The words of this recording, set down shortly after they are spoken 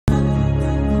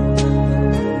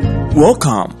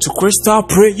Welcome to Crystal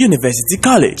Pre-University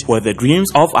College, where the dreams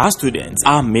of our students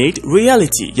are made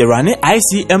reality. Yerane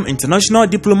ICM International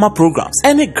Diploma Programs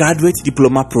and Graduate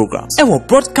Diploma Programs. Our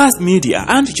broadcast media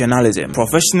and journalism,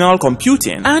 professional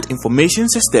computing and information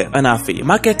system, and our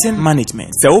marketing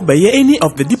management. So, by any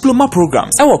of the diploma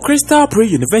programs, our Crystal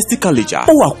Pre-University College,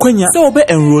 our Kenya, so be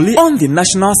enrolling on the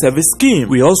National Service Scheme.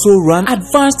 We also run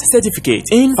advanced certificate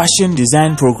in fashion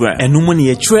design program. And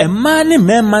numani a mani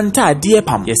memanta dear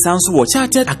pam.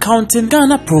 Chartered Accounting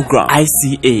Ghana Program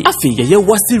ICA. Afi ye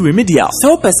wasi remedial.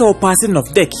 So person passing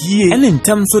of deck ye and in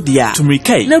terms of the to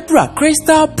recay. Nebra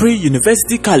Crystal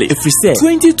Pre-University College. If we say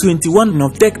 2021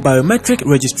 of deck biometric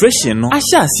registration, I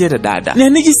shall see the data.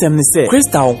 Nenegi semni say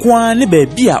Crystal Kwane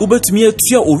bebia ubetumie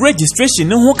tuya o registration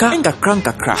no hoka enga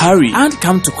kranka kra. Hurry and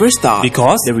come to Crystal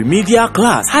because the remedial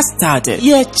class has started.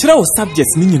 Ye chiro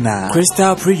subjects ninyuna.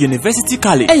 Crystal Pre-University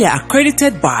College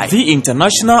accredited by the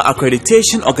International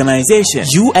Accreditation Organization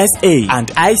USA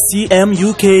and ICM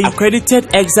UK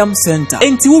Accredited Exam Center.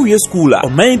 Interior Schooler or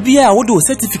maybe I would do a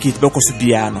certificate because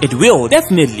it will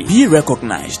definitely be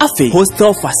recognized. Afe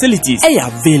hostel facilities are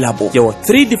available. There were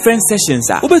 3 different sessions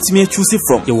me choose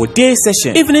from. Your day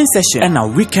session, evening session, and a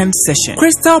weekend session.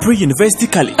 Crystal Pre-University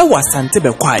College was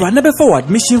Santebe Kwai. To another for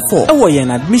admission for our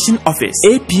an admission office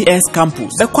APS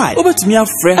campus. The Kwai me a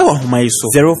friend our Humaiso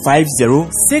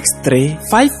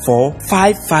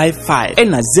 05063545555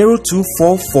 and a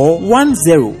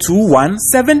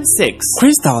 0244102176.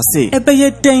 Crystal say,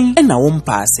 Ebeye ding and I won't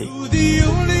pass it.